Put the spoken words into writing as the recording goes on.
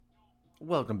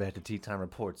Welcome back to Tea Time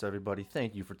Reports, everybody.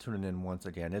 Thank you for tuning in once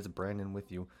again. It's Brandon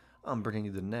with you. I'm bringing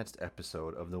you the next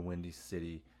episode of the Windy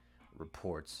City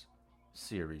Reports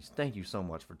series. Thank you so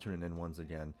much for tuning in once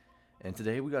again. And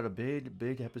today we got a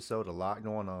big episode, a lot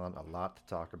going on, a lot to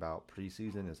talk about.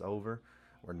 Preseason is over.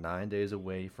 We're 9 days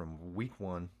away from week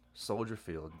one, Soldier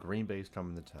Field. Green Bay's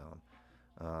coming to town.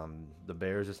 The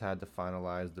Bears just had to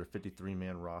finalize their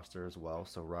 53-man roster as well,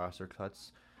 so roster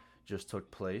cuts just took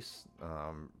place.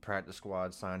 Practice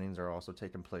squad signings are also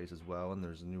taking place as well, and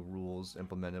there's new rules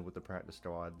implemented with the practice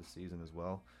squad this season as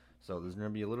well. So there's going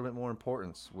to be a little bit more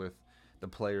importance with the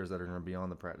players that are going to be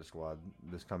on the practice squad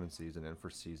this coming season and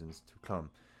for seasons to come.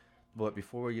 But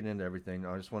before we get into everything,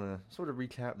 I just want to sort of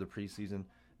recap the preseason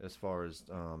as far as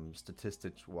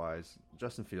statistics-wise.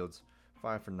 Justin Fields,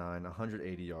 5 for 9,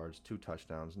 180 yards, 2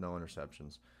 touchdowns, no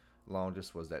interceptions.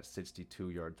 Longest was that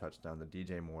 62-yard touchdown to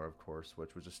DJ Moore, of course,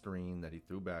 which was a screen that he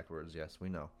threw backwards. Yes, we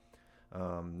know.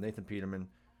 Nathan Peterman,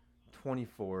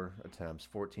 24 attempts,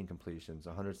 14 completions,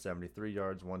 173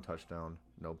 yards, 1 touchdown,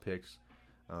 no picks.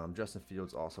 Justin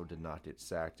Fields also did not get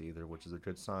sacked either, which is a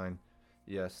good sign.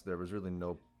 Yes, there was really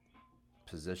no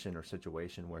position or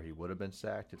situation where he would have been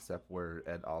sacked, except where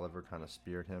Ed Oliver kind of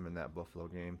speared him in that Buffalo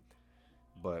game.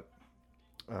 But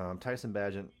Tyson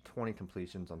Bagent, 20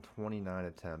 completions on 29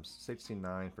 attempts,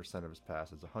 69% of his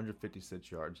passes, 156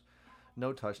 yards,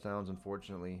 no touchdowns,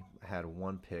 unfortunately, had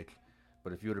 1 pick.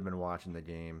 But if you would have been watching the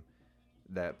game,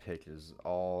 that pick is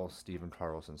all Stephen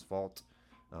Carlson's fault.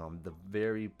 The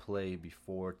very play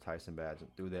before Tyson Bagent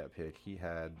threw that pick, he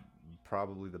had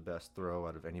probably the best throw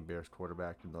out of any Bears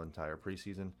quarterback in the entire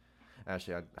preseason.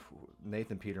 Actually,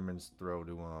 Nathan Peterman's throw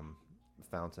to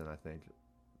Fountain, I think,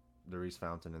 Reese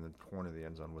Fountain in the corner of the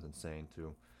end zone was insane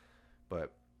too.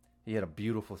 But he had a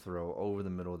beautiful throw over the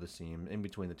middle of the seam, in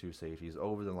between the two safeties,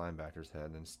 over the linebacker's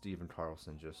head, and Stephen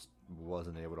Carlson just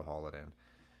wasn't able to haul it in.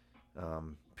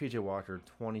 PJ Walker,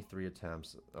 23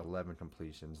 attempts, 11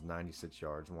 completions, 96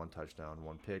 yards, 1 touchdown,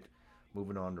 1 pick.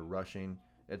 Moving on to rushing.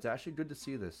 It's actually good to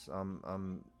see this.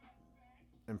 I'm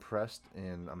impressed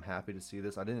and I'm happy to see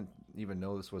this. I didn't even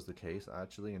know this was the case,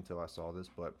 actually, until I saw this,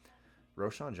 but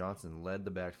Roschon Johnson led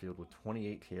the backfield with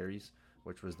 28 carries,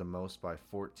 which was the most by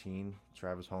 14.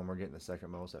 Travis Homer getting the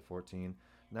second most at 14.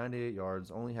 98 yards,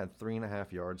 only had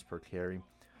 3.5 yards per carry.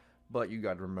 But you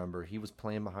got to remember, he was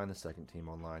playing behind the second team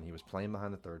online. He was playing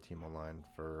behind the third team online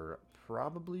for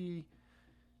probably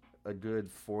a good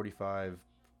 40%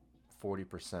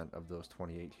 of those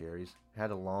 28 carries.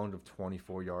 Had a long of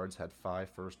 24 yards, had 5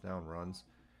 first down runs.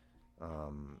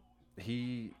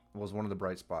 He was one of the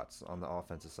bright spots on the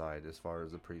offensive side as far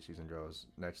as the preseason goes,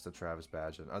 next to Travis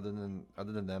Bagent. Other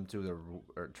than them two,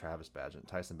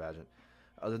 Tyson Bagent.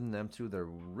 Other than them two, there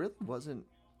really wasn't.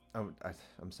 I'm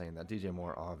saying that DJ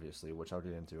Moore, obviously, which I'll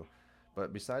get into,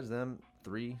 but besides them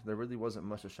three, there really wasn't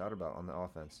much to shout about on the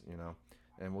offense, you know.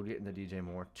 And we'll get into DJ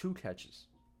Moore. 2 catches,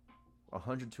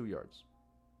 102 yards,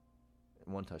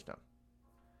 and 1 touchdown.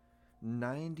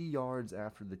 90 yards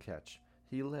after the catch,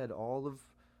 he led all of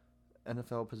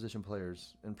NFL position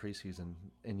players in preseason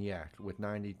in YAC with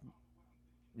 90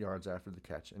 yards after the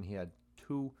catch, and he had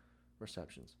 2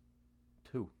 receptions.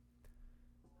 2.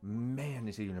 Man,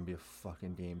 is he going to be a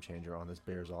fucking game changer on this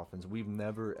Bears offense. We've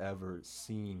never, ever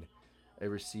seen a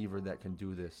receiver that can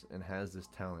do this and has this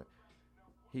talent.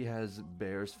 He has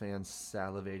Bears fans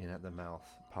salivating at the mouth.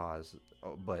 Pause.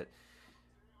 But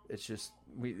it's just,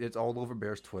 it's all over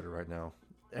Bears Twitter right now.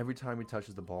 Every time he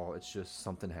touches the ball, it's just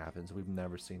something happens. We've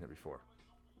never seen it before.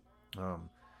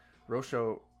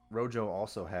 Rojo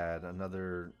also had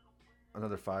another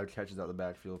 5 catches out of the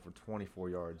backfield for 24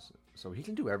 yards. So he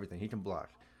can do everything. He can block.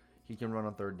 He can run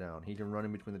on third down. He can run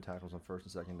in between the tackles on first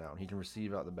and second down. He can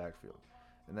receive out the backfield.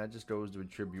 And that just goes to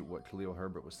attribute what Khalil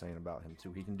Herbert was saying about him,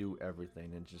 too. He can do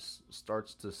everything, and just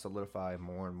starts to solidify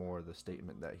more and more the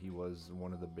statement that he was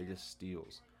one of the biggest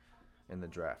steals in the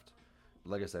draft.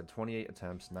 Like I said, 28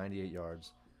 attempts, 98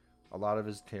 yards. A lot of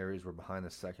his carries were behind the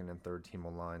second and third team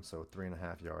online, so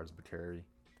 3.5 yards per carry.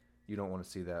 You don't want to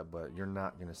see that, but you're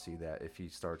not going to see that if he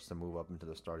starts to move up into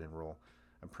the starting role.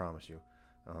 I promise you.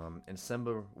 And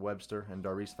Simba Webster and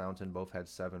Darius Fountain both had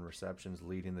 7 receptions,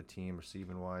 leading the team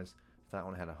receiving-wise.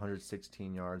 Fountain had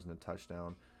 116 yards and a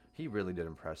touchdown. He really did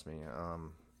impress me.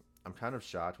 I'm kind of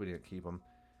shocked we didn't keep him.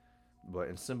 But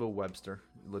in Simba Webster,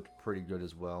 looked pretty good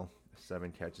as well.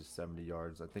 7 catches, 70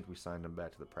 yards. I think we signed him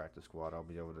back to the practice squad. I'll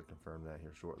be able to confirm that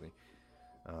here shortly.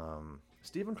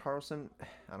 Stephen Carlson,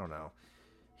 I don't know.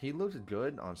 He looked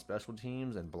good on special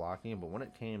teams and blocking, but when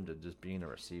it came to just being a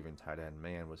receiving tight end,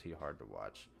 man, was he hard to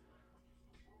watch.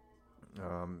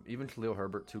 Even Khalil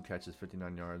Herbert, 2 catches,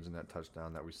 59 yards, and that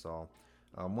touchdown that we saw.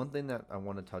 One thing that I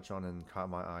want to touch on and caught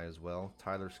my eye as well,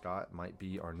 Tyler Scott might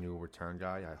be our new return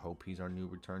guy. I hope he's our new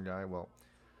return guy. Well,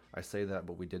 I say that,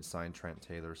 but we did sign Trent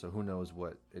Taylor, so who knows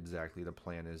what exactly the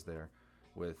plan is there.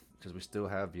 With because we still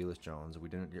have Velus Jones, we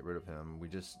didn't get rid of him. We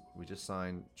just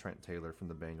signed Trent Taylor from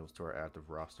the Bengals to our active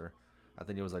roster. I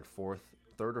think he was like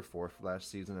third or fourth last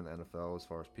season in the NFL as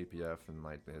far as PPF and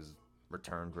like his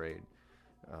return grade.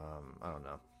 I don't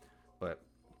know, but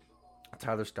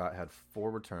Tyler Scott had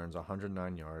 4 returns,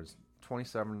 109 yards,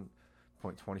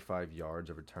 27.25 yards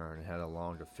of return, and had a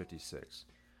long of 56.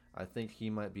 I think he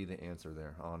might be the answer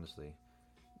there, honestly.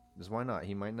 Because why not?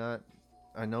 He might not.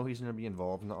 I know he's going to be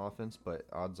involved in the offense, but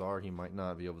odds are he might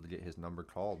not be able to get his number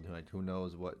called. Like, who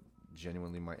knows what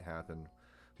genuinely might happen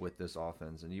with this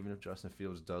offense. And even if Justin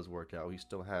Fields does work out, he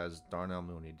still has Darnell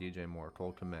Mooney, DJ Moore,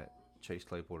 Cole Kmet, Chase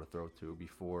Claypool to throw to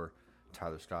before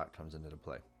Tyler Scott comes into the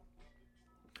play.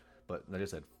 But like I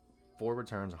said, 4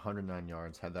 returns, 109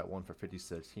 yards, had that one for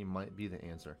 56. He might be the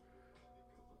answer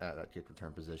at that kick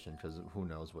return position because who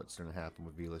knows what's going to happen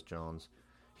with Velus Jones.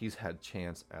 He's had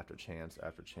chance after chance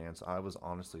after chance. I was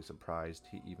honestly surprised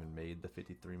he even made the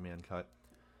 53-man cut,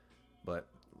 but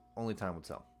only time will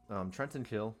tell. Trenton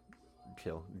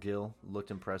Gill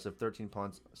looked impressive. 13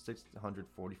 punts,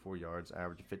 644 yards,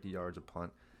 averaged 50 yards a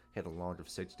punt. He had a long of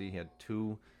 60. He had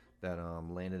 2 that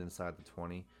landed inside the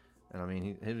 20. And I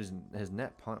mean, his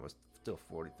net punt was still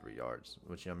 43 yards,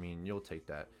 which I mean, you'll take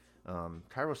that.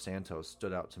 Cairo Santos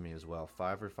stood out to me as well.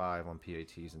 5 for 5 on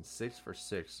PATs and 6 for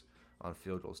 6 on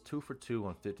field goals. 2 for 2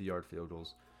 on 50-yard field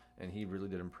goals, and he really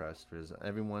did impress because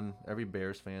every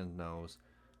Bears fan knows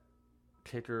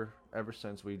kicker ever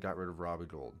since we got rid of Robbie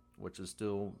Gould, which is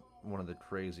still one of the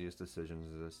craziest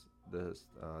decisions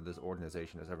this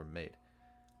organization has ever made.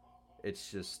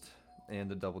 It's just. And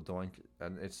the double doink,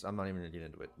 and I'm not even gonna get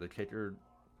into it. The kicker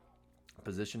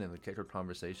position and the kicker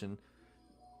conversation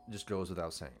just goes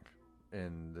without saying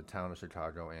in the town of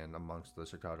Chicago and amongst the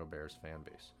Chicago Bears fan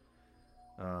base.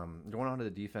 Going on to the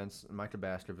defense, Micah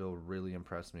Baskerville really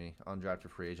impressed me.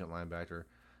 Undrafted free agent linebacker.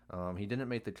 He didn't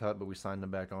make the cut, but we signed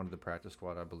him back onto the practice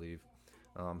squad, I believe.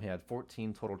 He had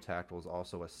 14 total tackles,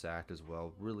 also a sack as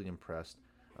well. Really impressed.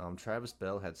 Travis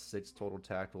Bell had 6 total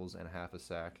tackles and half a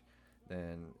sack.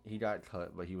 Then he got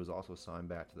cut, but he was also signed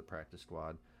back to the practice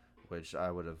squad, which I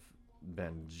would have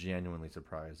been genuinely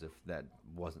surprised if that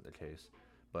wasn't the case.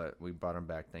 But we brought him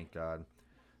back, thank God.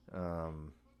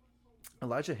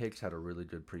 Elijah Hicks had a really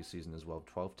good preseason as well,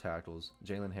 12 tackles.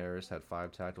 Jalen Harris had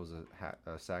 5 tackles,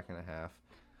 a sack and a half.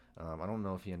 I don't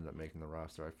know if he ended up making the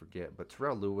roster, I forget. But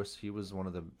Terrell Lewis, he was one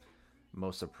of the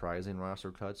most surprising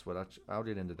roster cuts, but I'll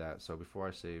get into that. So before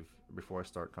I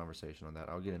start conversation on that,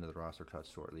 I'll get into the roster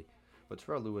cuts shortly. But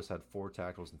Terrell Lewis had 4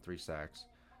 tackles and 3 sacks.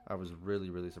 I was really,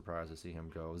 really surprised to see him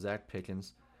go. Zach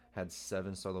Pickens had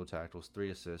 7 solo tackles, 3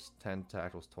 assists, 10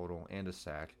 tackles total, and a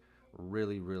sack.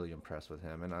 Really, really impressed with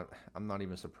him. And I'm not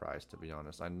even surprised, to be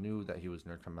honest. I knew that he was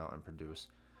going to come out and produce.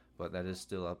 But that is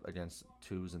still up against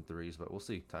 2s and 3s. But we'll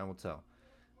see. Time will tell.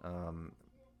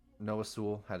 Noah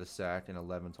Sewell had a sack and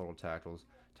 11 total tackles.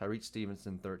 Tyreek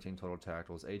Stevenson, 13 total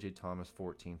tackles. A.J. Thomas,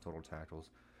 14 total tackles.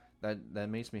 That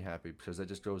makes me happy because that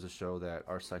just goes to show that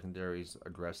our secondary is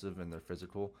aggressive and they're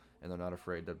physical and they're not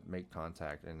afraid to make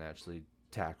contact and actually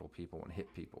tackle people and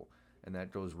hit people. And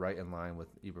that goes right in line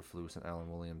with Eberflus and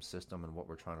Alan Williams' system and what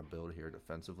we're trying to build here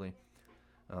defensively.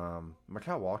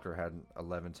 Mykal Walker had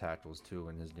 11 tackles too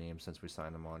in his game since we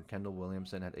signed him on. Kendall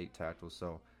Williamson had 8 tackles.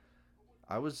 So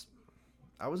I was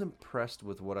impressed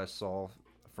with what I saw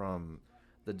from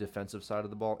the defensive side of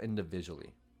the ball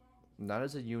individually. Not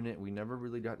as a unit. We never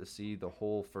really got to see the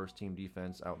whole first-team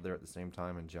defense out there at the same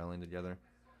time and gelling together.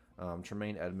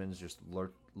 Tremaine Edmonds just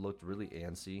looked really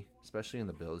antsy, especially in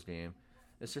the Bills game.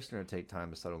 It's just going to take time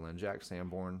to settle in. Jack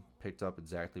Sanborn picked up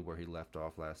exactly where he left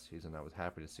off last season. I was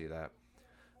happy to see that.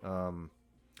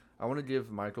 I want to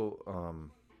give Michael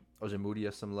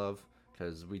Ojemudia some love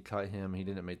because we cut him. He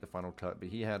didn't make the final cut, but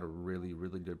he had a really,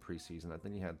 really good preseason. I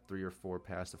think he had 3 or 4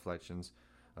 pass deflections,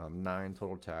 9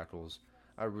 total tackles.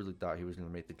 I really thought he was going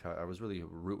to make the cut. I was really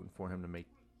rooting for him to make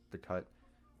the cut,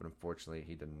 but unfortunately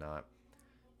he did not.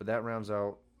 But that rounds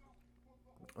out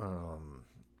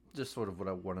just sort of what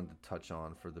I wanted to touch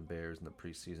on for the Bears and the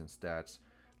preseason stats.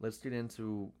 Let's get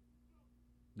into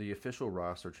the official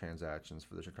roster transactions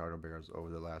for the Chicago Bears over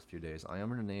the last few days. I am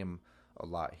going to name a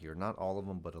lot here. Not all of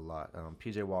them, but a lot.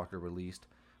 P.J. Walker released,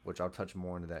 which I'll touch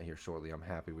more into that here shortly. I'm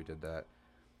happy we did that.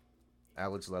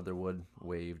 Alex Leatherwood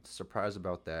waived. Surprised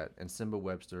about that. And Simba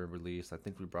Webster released. I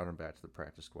think we brought him back to the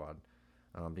practice squad.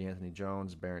 DeAnthony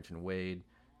Jones, Barrington Wade,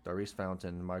 Darius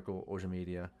Fountain, Michael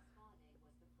Ojemudia,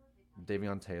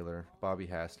 Davion Taylor, Bobby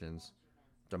Haskins,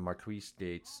 DeMarquise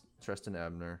Gates, Treston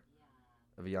Ebner,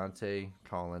 Aviante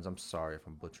Collins. I'm sorry if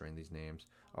I'm butchering these names.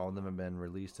 All of them have been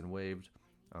released and waived.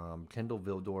 Kendall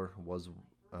Vildor was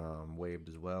waived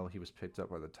as well. He was picked up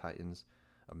by the Titans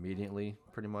immediately,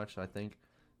 pretty much, I think.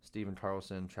 Steven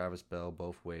Carlson, Travis Bell,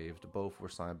 both waived. Both were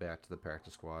signed back to the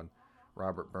practice squad.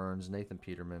 Robert Burns, Nathan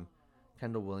Peterman,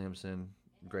 Kendall Williamson,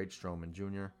 Greg Stroman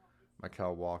Jr.,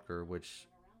 Michael Walker, which,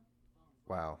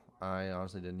 wow, I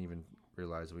honestly didn't even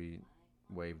realize we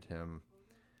waived him.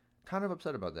 Kind of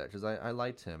upset about that because I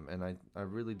liked him, and I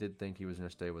really did think he was going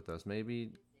to stay with us.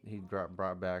 Maybe he got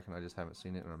brought back, and I just haven't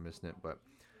seen it, and I'm missing it, but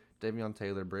Davion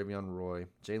Taylor, Bravion Roy,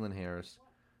 Jalen Harris,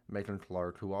 Macon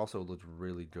Clark, who also looked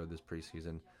really good this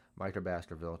preseason, Micah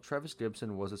Baskerville. Travis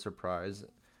Gibson was a surprise.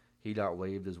 He got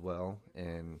waived as well,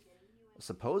 and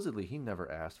supposedly he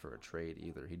never asked for a trade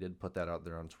either. He did put that out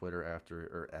there on Twitter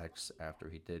or X after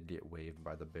he did get waived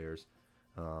by the Bears.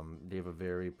 Gave a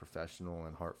very professional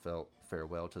and heartfelt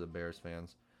farewell to the Bears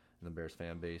fans and the Bears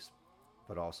fan base,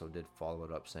 but also did follow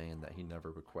it up saying that he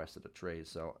never requested a trade.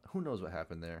 So who knows what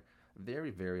happened there. Very,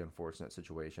 very unfortunate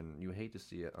situation. You hate to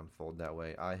see it unfold that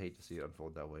way. I hate to see it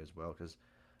unfold that way as well because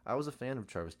I was a fan of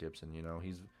Travis Gibson. You know,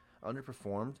 he's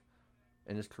underperformed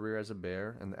in his career as a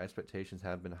Bear, and the expectations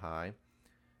have been high.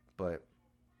 But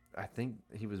I think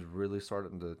he was really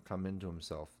starting to come into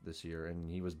himself this year, and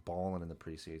he was balling in the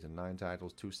preseason. 9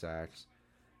 tackles, 2 sacks,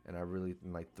 and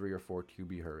like 3 or 4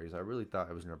 QB hurries. I really thought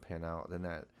it was going to pan out. Then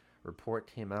that report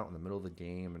came out in the middle of the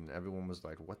game, and everyone was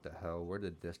like, what the hell? Where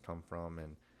did this come from?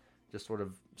 And just sort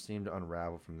of seemed to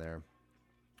unravel from there,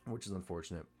 which is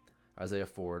unfortunate. Isaiah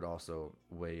Ford also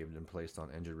waived and placed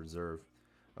on injured reserve.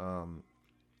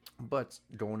 But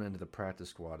going into the practice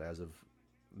squad, as of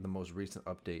the most recent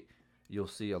update, you'll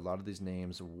see a lot of these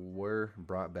names were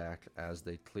brought back as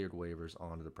they cleared waivers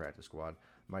onto the practice squad.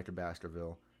 Micah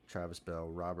Baskerville, Travis Bell,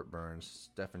 Robert Burns,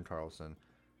 Stephen Carlson,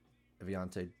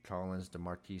 Aviante Collins,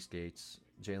 DeMarquise Gates,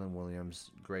 Jalen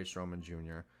Williams, Gray Stroman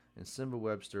Jr., and Simba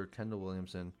Webster, Kendall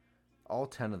Williamson. All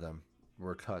 10 of them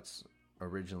were cuts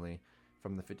originally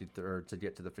from the 53rd to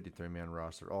get to the 53-man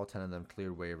roster. All 10 of them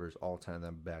cleared waivers, all 10 of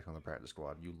them back on the practice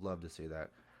squad. You love to see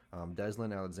that.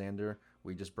 Deslin Alexander,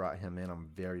 we just brought him in. I'm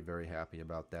very, very happy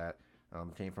about that.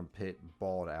 Came from Pitt,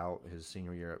 balled out his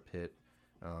senior year at Pitt.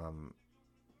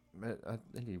 I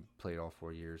think he played all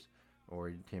 4 years, or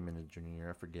he came in his junior year,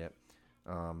 I forget.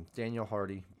 Daniel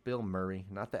Hardy, Bill Murray,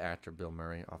 not the actor Bill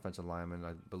Murray, offensive lineman,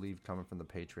 I believe coming from the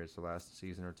Patriots the last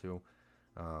season or two.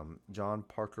 John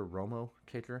Parker Romo,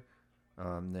 kicker.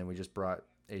 Then we just brought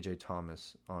A.J.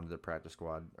 Thomas onto the practice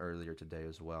squad earlier today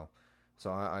as well. So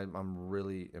I'm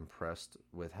really impressed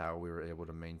with how we were able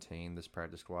to maintain this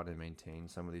practice squad and maintain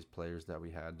some of these players that we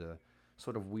had to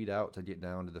sort of weed out to get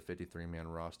down to the 53-man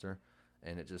roster.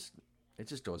 And it just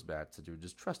goes back to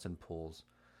just trust in Poles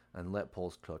and let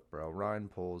Poles cook, bro. Ryan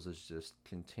Poles is just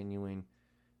continuing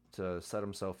to set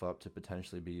himself up to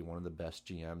potentially be one of the best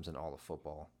GMs in all of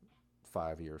football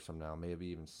 5 years from now, maybe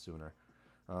even sooner.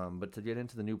 But to get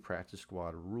into the new practice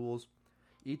squad rules,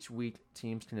 each week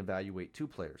teams can evaluate 2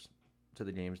 players to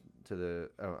the games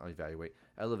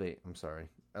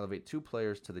elevate 2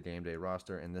 players to the game day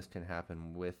roster, and this can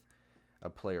happen with a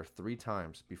player 3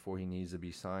 times before he needs to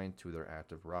be signed to their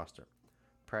active roster.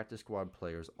 Practice squad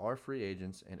players are free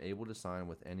agents and able to sign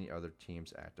with any other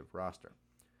team's active roster,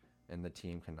 and the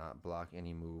team cannot block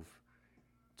any move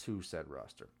to said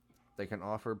roster. They can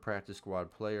offer practice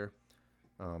squad player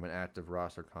an active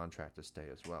roster contract to stay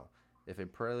as well. If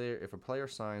a player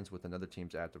signs with another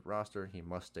team's active roster, he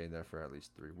must stay there for at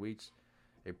least 3 weeks.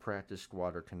 A practice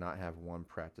squatter cannot have one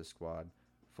practice squad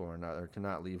for another,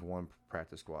 cannot leave one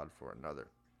practice squad for another.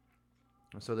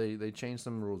 So they changed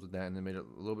some rules with that, and they made it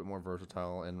a little bit more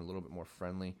versatile and a little bit more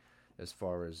friendly as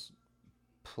far as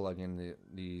plugging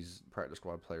these practice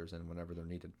squad players in whenever they're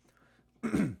needed.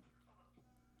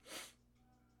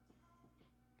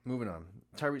 Moving on,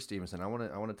 Tyreek Stevenson. I want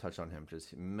to touch on him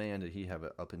because, man, did he have an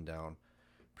up and down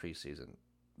preseason.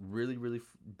 Really, really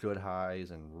good highs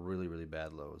and really, really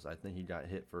bad lows. I think he got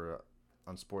hit for an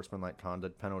unsportsmanlike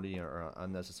conduct penalty or an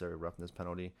unnecessary roughness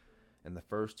penalty in the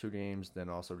first 2 games, then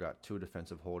also got 2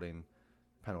 defensive holding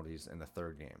penalties in the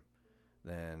 3rd game.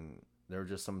 Then there were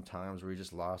just some times where he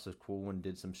just lost his cool and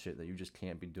did some shit that you just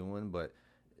can't be doing, but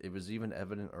it was even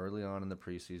evident early on in the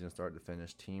preseason, start to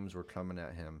finish, teams were coming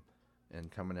at him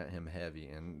heavy,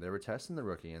 and they were testing the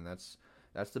rookie, and that's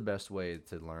the best way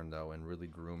to learn, though, and really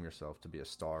groom yourself to be a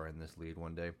star in this league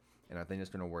one day. And I think it's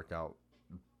going to work out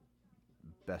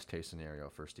best case scenario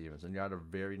for Stevens. And got a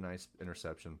very nice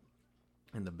interception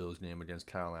in the Bills game against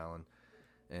Kyle Allen,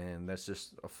 and that's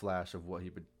just a flash of what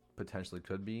he potentially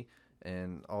could be.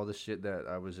 And all the shit that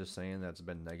I was just saying that's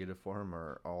been negative for him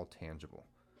are all tangible.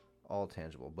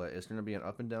 But it's going to be an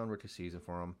up and down rookie season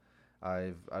for him.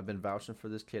 I've been vouching for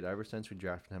this kid ever since we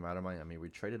drafted him out of Miami. We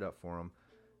traded up for him,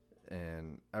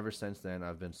 and ever since then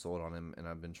I've been sold on him, and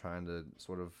I've been trying to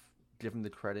sort of give him the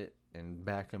credit and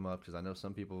back him up because I know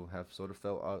some people have sort of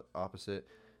felt opposite,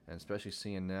 and especially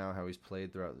seeing now how he's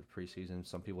played throughout the preseason,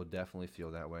 some people definitely feel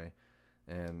that way.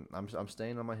 And I'm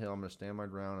staying on my hill. I'm going to stand my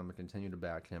ground. I'm going to continue to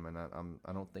back him, and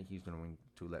I don't think he's going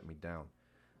to let me down.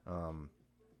 Um,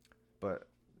 but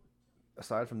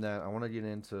aside from that, I want to get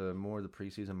into more of the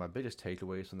preseason. My biggest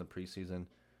takeaways from the preseason.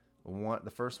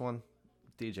 The first one,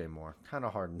 DJ Moore. Kind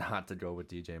of hard not to go with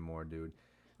DJ Moore, dude.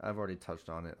 I've already touched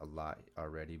on it a lot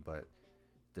already, but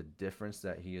the difference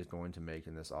that he is going to make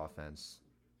in this offense,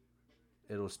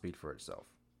 it'll speak for itself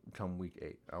come week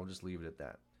 8. I'll just leave it at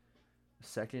that.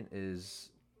 Second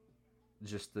is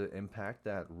just the impact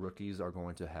that rookies are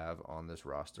going to have on this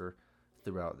roster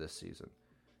throughout this season.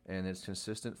 And it's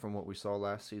consistent from what we saw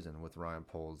last season with Ryan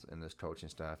Poles and this coaching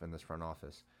staff and this front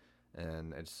office.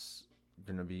 And it's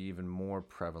going to be even more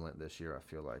prevalent this year, I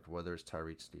feel like, whether it's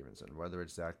Tyreek Stevenson, whether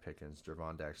it's Zach Pickens,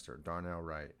 Javon Dexter, Darnell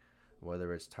Wright,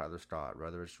 whether it's Tyler Scott,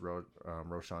 whether it's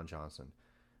Roshan Johnson.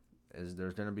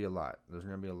 There's going to be a lot. There's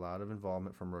going to be a lot of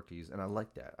involvement from rookies, and I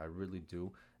like that. I really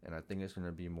do, and I think it's going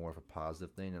to be more of a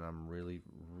positive thing, and I'm really,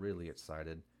 really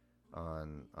excited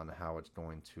on how it's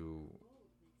going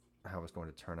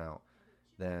to turn out.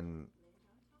 Then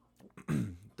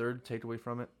third takeaway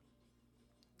from it,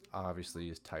 obviously,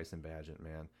 is Tyson Bagent,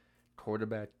 man.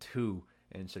 Quarterback 2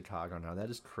 in Chicago now. That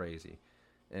is crazy.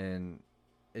 And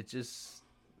it's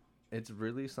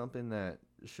really something that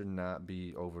should not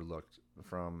be overlooked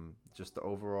from just the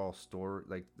overall story,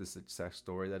 like the success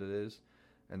story that it is,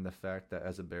 and the fact that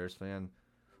as a Bears fan,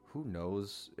 who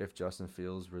knows if Justin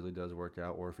Fields really does work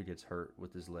out or if he gets hurt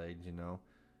with his legs,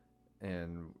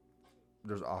 and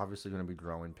there's obviously going to be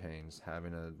growing pains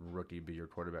having a rookie be your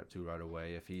quarterback 2 right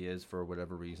away if he is, for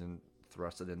whatever reason,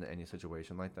 thrusted into any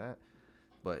situation like that.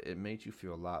 But it makes you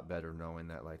feel a lot better knowing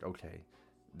that, like, okay,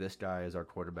 this guy is our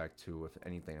quarterback 2 if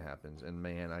anything happens. And,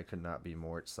 man, I could not be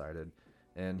more excited.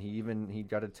 And he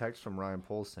got a text from Ryan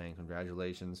Poles saying,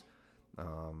 congratulations,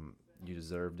 you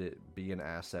deserved it. Be an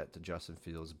asset to Justin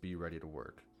Fields. Be ready to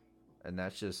work. And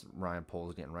that's just Ryan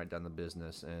Poles getting right down the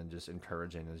business and just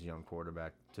encouraging his young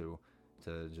quarterback to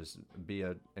just be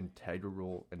an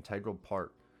integral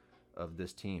part of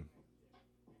this team,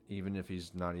 even if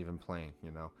he's not even playing,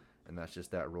 And that's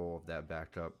just that role of that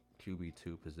backup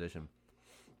QB2 position.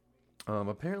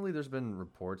 Apparently, there's been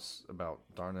reports about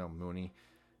Darnell Mooney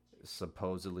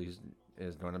supposedly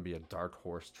is going to be a dark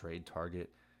horse trade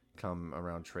target come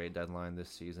around trade deadline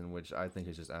this season, which I think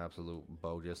is just absolute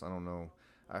bogus. I don't know.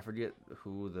 I forget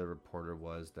who the reporter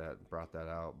was that brought that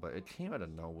out, but it came out of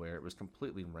nowhere. It was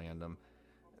completely random.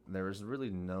 There was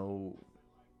really no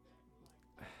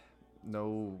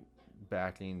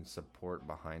backing support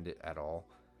behind it at all.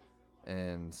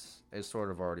 And it's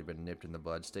sort of already been nipped in the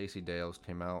bud. Stacey Dales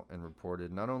came out and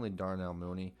reported not only Darnell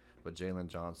Mooney, but Jalen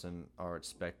Johnson are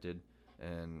expected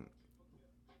and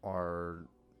are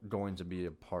going to be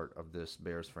a part of this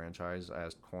Bears franchise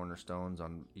as cornerstones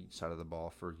on each side of the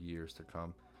ball for years to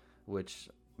come, which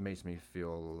makes me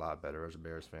feel a lot better as a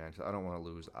Bears fan because I don't want to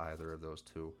lose either of those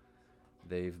two.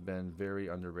 They've been very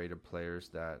underrated players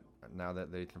that now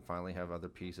that they can finally have other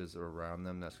pieces around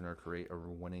them that's going to create a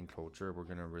winning culture, we're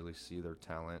going to really see their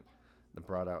talent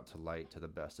brought out to light to the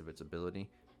best of its ability.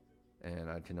 And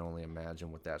I can only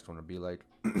imagine what that's going to be like.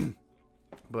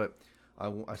 But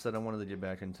I said I wanted to get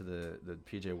back into the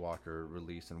P.J. Walker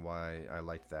release and why I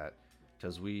liked that.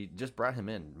 Because we just brought him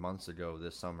in months ago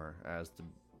this summer as the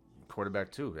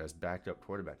quarterback 2, as backup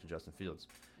quarterback to Justin Fields.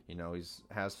 He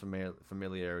has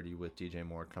familiarity with DJ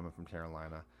Moore coming from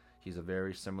Carolina. He's a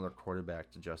very similar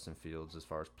quarterback to Justin Fields as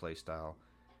far as play style.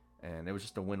 And it was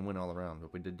just a win-win all around.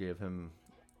 But we did give him,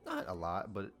 not a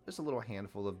lot, but just a little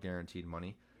handful of guaranteed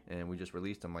money. And we just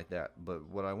released him like that. But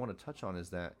what I want to touch on is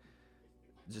that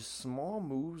just small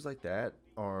moves like that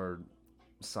are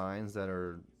signs that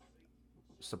are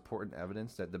support and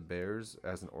evidence that the Bears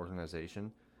as an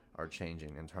organization are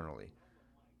changing internally.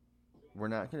 We're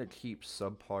not going to keep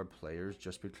subpar players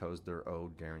just because they're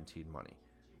owed guaranteed money.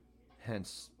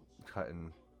 Hence,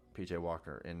 cutting P.J.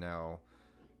 Walker, and now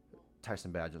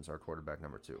Tyson Bagent's our quarterback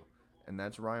number 2. And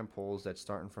that's Ryan Poles. That's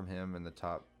starting from him and the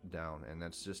top down. And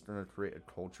that's just going to create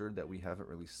a culture that we haven't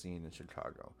really seen in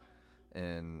Chicago.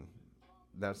 And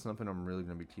that's something I'm really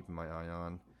going to be keeping my eye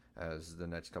on as the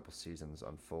next couple seasons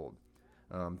unfold.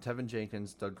 Tevin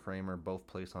Jenkins, Doug Kramer, both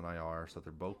placed on IR, so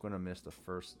they're both going to miss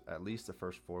at least the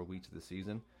first 4 weeks of the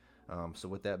season. So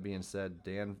with that being said,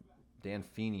 Dan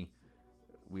Feeney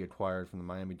we acquired from the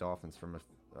Miami Dolphins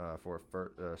for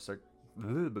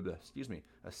excuse me,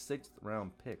 a sixth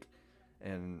round pick,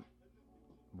 and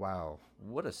wow,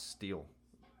 what a steal!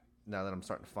 Now that I'm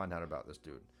starting to find out about this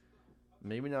dude,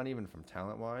 maybe not even from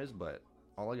talent wise, but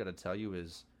all I got to tell you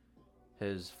is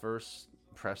his first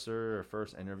presser or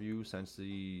first interview since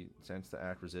the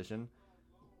acquisition.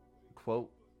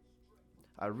 Quote,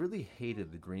 I really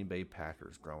hated the Green Bay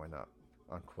Packers growing up,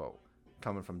 unquote,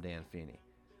 coming from Dan Feeney.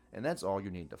 And that's all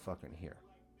you need to fucking hear.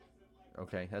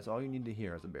 Okay? That's all you need to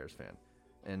hear as a Bears fan.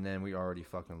 And then we already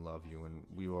fucking love you and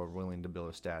we are willing to build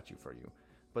a statue for you.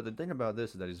 But the thing about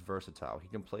this is that he's versatile. He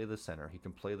can play the center, he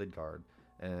can play the guard.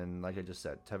 And like I just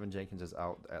said, Tevin Jenkins is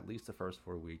out at least the first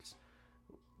 4 weeks.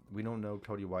 We don't know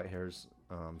Cody Whitehair's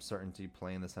certainty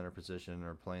playing the center position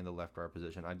or playing the left guard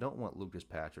position. I don't want Lucas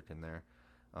Patrick in there.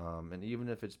 And even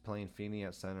if it's playing Feeney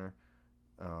at center,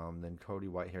 then Cody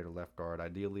Whitehair to left guard.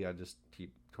 Ideally, I just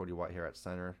keep Cody Whitehair at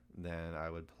center. Then I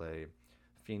would play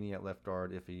Feeney at left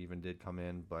guard if he even did come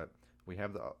in. But we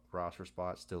have the roster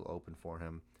spot still open for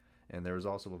him. And there was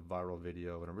also a viral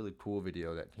video and a really cool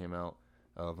video that came out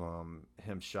of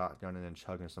him shotgunning and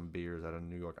chugging some beers at a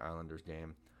New York Islanders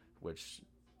game, which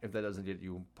if that doesn't get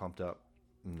you pumped up,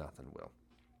 nothing will.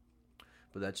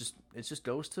 But it just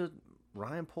goes to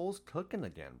Ryan Poles cooking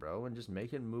again, bro, and just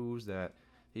making moves that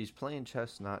he's playing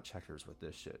chess, not checkers with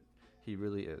this shit. He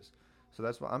really is. So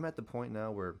that's why I'm at the point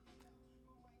now where,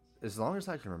 as long as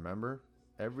I can remember,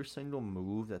 every single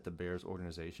move that the Bears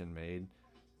organization made,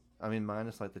 I mean,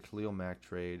 minus like the Khalil Mack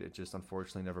trade, it just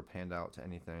unfortunately never panned out to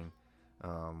anything.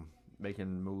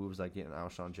 Making moves like getting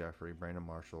Alshon Jeffrey, Brandon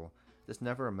Marshall, this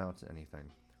never amounts to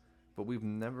anything. But we've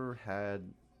never had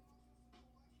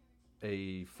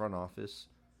a front office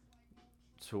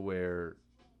to where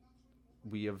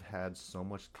we have had so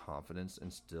much confidence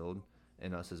instilled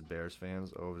in us as Bears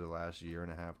fans over the last year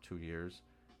and a half, 2 years.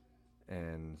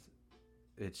 And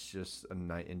it's just a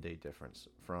night and day difference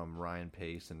from Ryan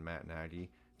Pace and Matt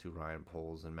Nagy to Ryan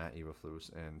Poles and Matt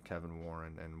Eberflus and Kevin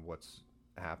Warren and what's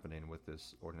happening with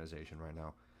this organization right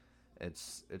now.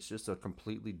 It's just a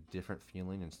completely different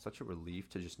feeling and such a relief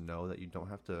to just know that you don't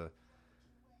have to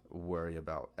worry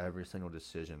about every single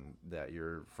decision that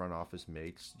your front office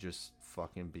makes just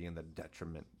fucking being the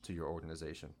detriment to your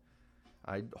organization.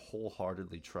 I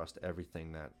wholeheartedly trust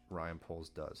everything that Ryan Poles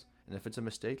does. And if it's a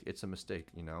mistake, it's a mistake,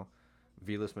 you know?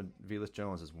 Velus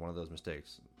Jones is one of those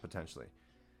mistakes, potentially.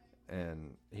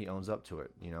 And he owns up to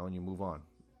it, you know, and you move on.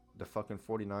 The fucking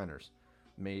 49ers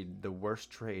made the worst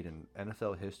trade in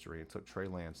NFL history. It took Trey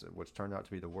Lance, which turned out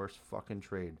to be the worst fucking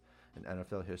trade in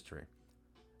NFL history.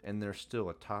 And they're still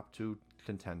a top 2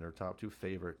 contender, top 2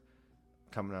 favorite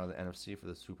coming out of the NFC for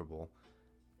the Super Bowl.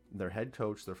 Their head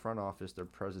coach, their front office, their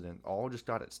president, all just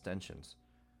got extensions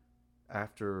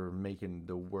after making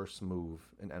the worst move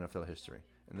in NFL history.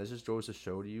 And this just goes to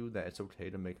show to you that it's okay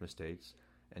to make mistakes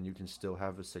and you can still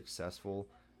have a successful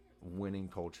winning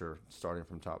culture starting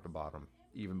from top to bottom,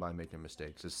 even by making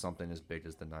mistakes. It's something as big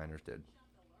as the Niners did.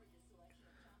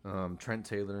 Trent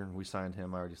Taylor, we signed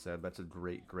him, I already said. That's a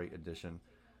great, great addition.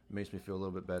 Makes me feel a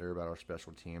little bit better about our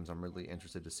special teams. I'm really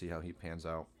interested to see how he pans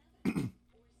out.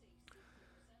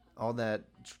 All that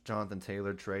Jonathan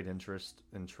Taylor trade interest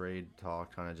and trade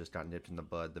talk kind of just got nipped in the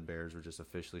bud. The Bears were just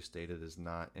officially stated as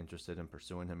not interested in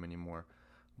pursuing him anymore.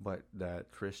 But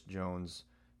that Chris Jones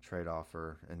trade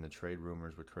offer and the trade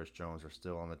rumors with Chris Jones are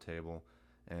still on the table.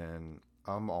 And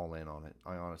I'm all in on it.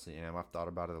 I honestly am. I've thought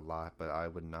about it a lot, but I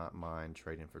would not mind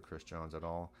trading for Chris Jones at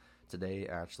all. Today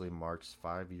actually marks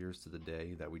 5 years to the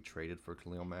day that we traded for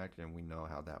Khalil Mack, and we know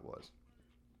how that was.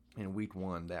 In week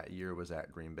 1, that year was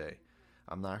at Green Bay.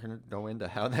 I'm not going to go into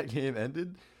how that game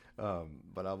ended,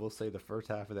 but I will say the first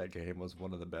half of that game was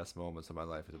one of the best moments of my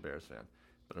life as a Bears fan.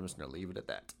 But I'm just going to leave it at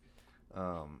that.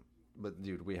 But,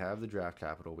 dude, we have the draft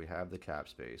capital. We have the cap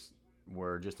space.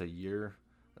 We're just a year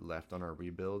left on our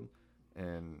rebuild,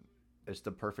 and it's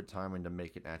the perfect timing to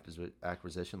make an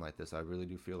acquisition like this. I really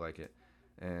do feel like it.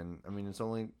 And, I mean,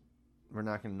 we're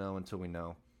not going to know until we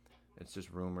know. It's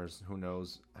just rumors. Who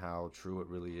knows how true it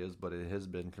really is, but it has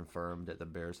been confirmed that the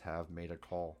Bears have made a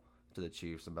call to the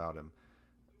Chiefs about him.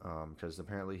 Because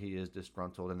apparently he is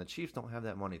disgruntled, and the Chiefs don't have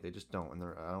that money. They just don't, and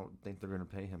I don't think they're going to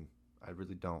pay him. I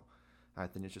really don't. I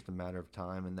think it's just a matter of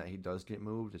time, and that he does get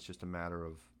moved. It's just a matter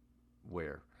of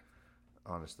where,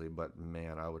 honestly. But,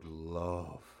 man, I would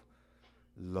love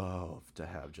to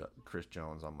have Chris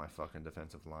Jones on my fucking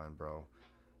defensive line, bro.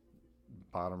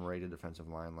 Bottom rated defensive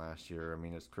line last year. I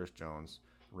mean, it's Chris Jones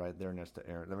right there next to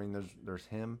Aaron. I mean, there's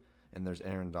him and there's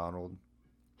Aaron Donald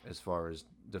as far as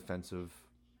defensive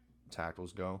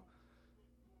tackles go.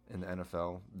 in the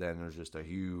NFL, then there's just a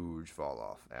huge fall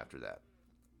off after that.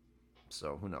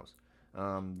 So who knows?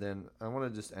 Then I want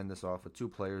to just end this off with two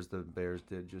players the Bears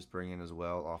did just bring in as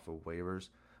well off of waivers.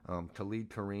 Khalid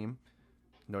Kareem,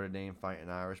 Notre Dame fighting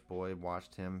Irish boy.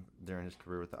 Watched him during his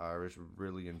career with the Irish.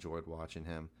 Really enjoyed watching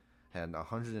him. Had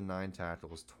 109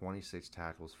 tackles, 26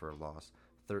 tackles for a loss,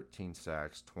 13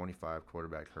 sacks, 25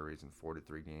 quarterback hurries in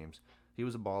 43 games. He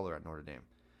was a baller at Notre Dame.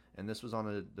 And this was on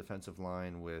a defensive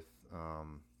line with,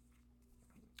 I'm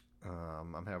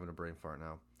having a brain fart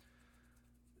now.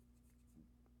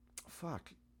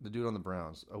 Fuck, the dude on the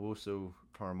Browns, Owusu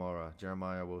Karamora,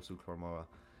 Jeremiah Owusu Karamora,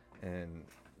 and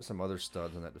some other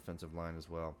studs on that defensive line as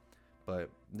well.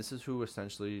 But this is who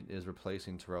essentially is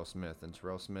replacing Terrell Smith. And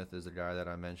Terrell Smith is the guy that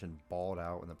I mentioned balled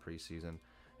out in the preseason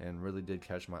and really did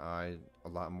catch my eye a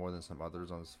lot more than some others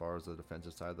on as far as the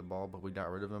defensive side of the ball. But we got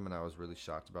rid of him, and I was really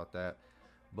shocked about that.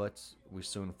 But we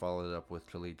soon followed it up with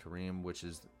Khalid Kareem,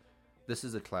 this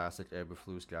is a classic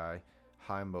Eberflus guy.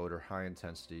 High motor, high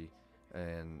intensity,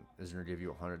 and is going to give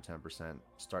you 110%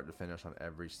 start to finish on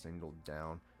every single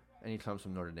down. And he comes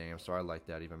from Notre Dame, so I like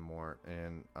that even more.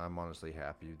 And I'm honestly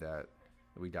happy that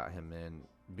we got him in,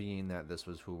 being that this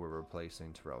was who we're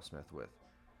replacing Terrell Smith with.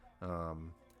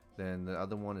 Then the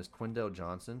other one is Quindell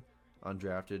Johnson,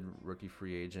 undrafted rookie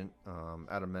free agent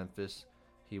out of Memphis.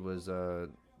 He was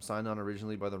signed on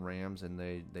originally by the Rams, and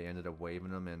they ended up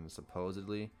waiving him. And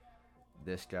supposedly,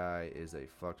 this guy is a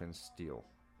fucking steal.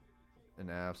 An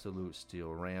absolute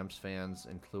steal. Rams fans,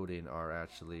 including, are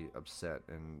actually upset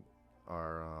and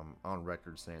are on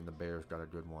record saying the Bears got a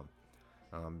good one.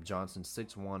 Johnson,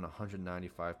 6'1",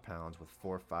 195 pounds with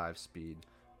 4.5 speed.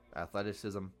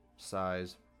 Athleticism,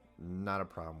 size, not a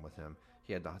problem with him.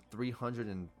 He had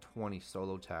 320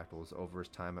 solo tackles over his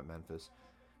time at Memphis.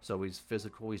 So he's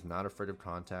physical. He's not afraid of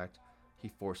contact. He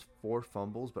forced 4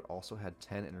 fumbles but also had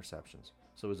 10 interceptions.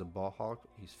 So he's a ball hawk.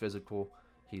 He's physical.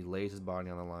 He lays his body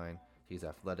on the line. He's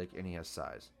athletic, and he has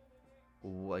size.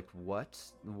 Like, what?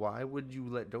 Why would you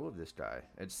let go of this guy?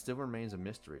 It still remains a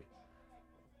mystery,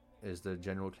 is the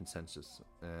general consensus.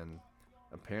 And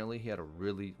apparently he had a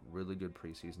really, really good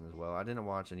preseason as well. I didn't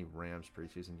watch any Rams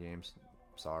preseason games.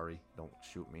 Sorry, don't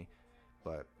shoot me.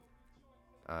 But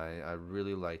I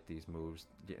really like these moves,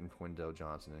 getting Quindell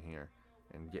Johnson in here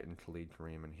and getting Khalid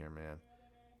Kareem in here, man.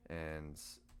 And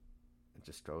it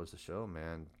just goes to show,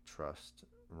 man, trust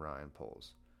Ryan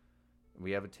Poles.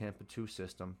 We have a Tampa 2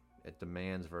 system. It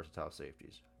demands versatile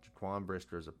safeties. Jaquan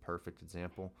Brisker is a perfect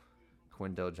example.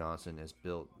 Quindell Johnson is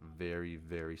built very,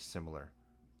 very similar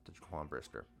to Jaquan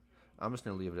Brisker. I'm just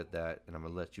going to leave it at that, and I'm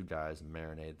going to let you guys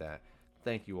marinate that.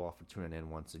 Thank you all for tuning in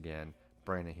once again.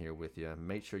 Brandon here with you.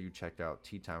 Make sure you check out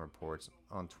Tea Time Reports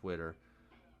on Twitter,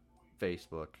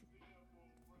 Facebook,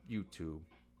 YouTube,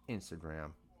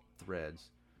 Instagram,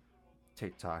 Threads,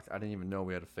 TikTok. I didn't even know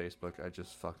we had a Facebook. I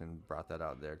just fucking brought that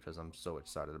out there because I'm so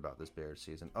excited about this Bears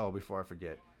season. Oh, before I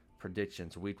forget,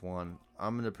 predictions. Week 1,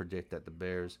 I'm going to predict that the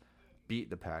Bears beat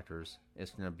the Packers.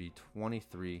 It's going to be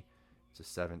 23-17.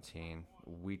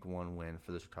 Week 1 win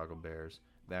for the Chicago Bears.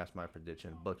 That's my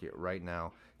prediction. Book it right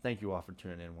now. Thank you all for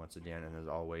tuning in once again. And as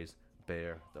always,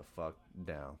 bear the fuck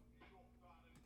down.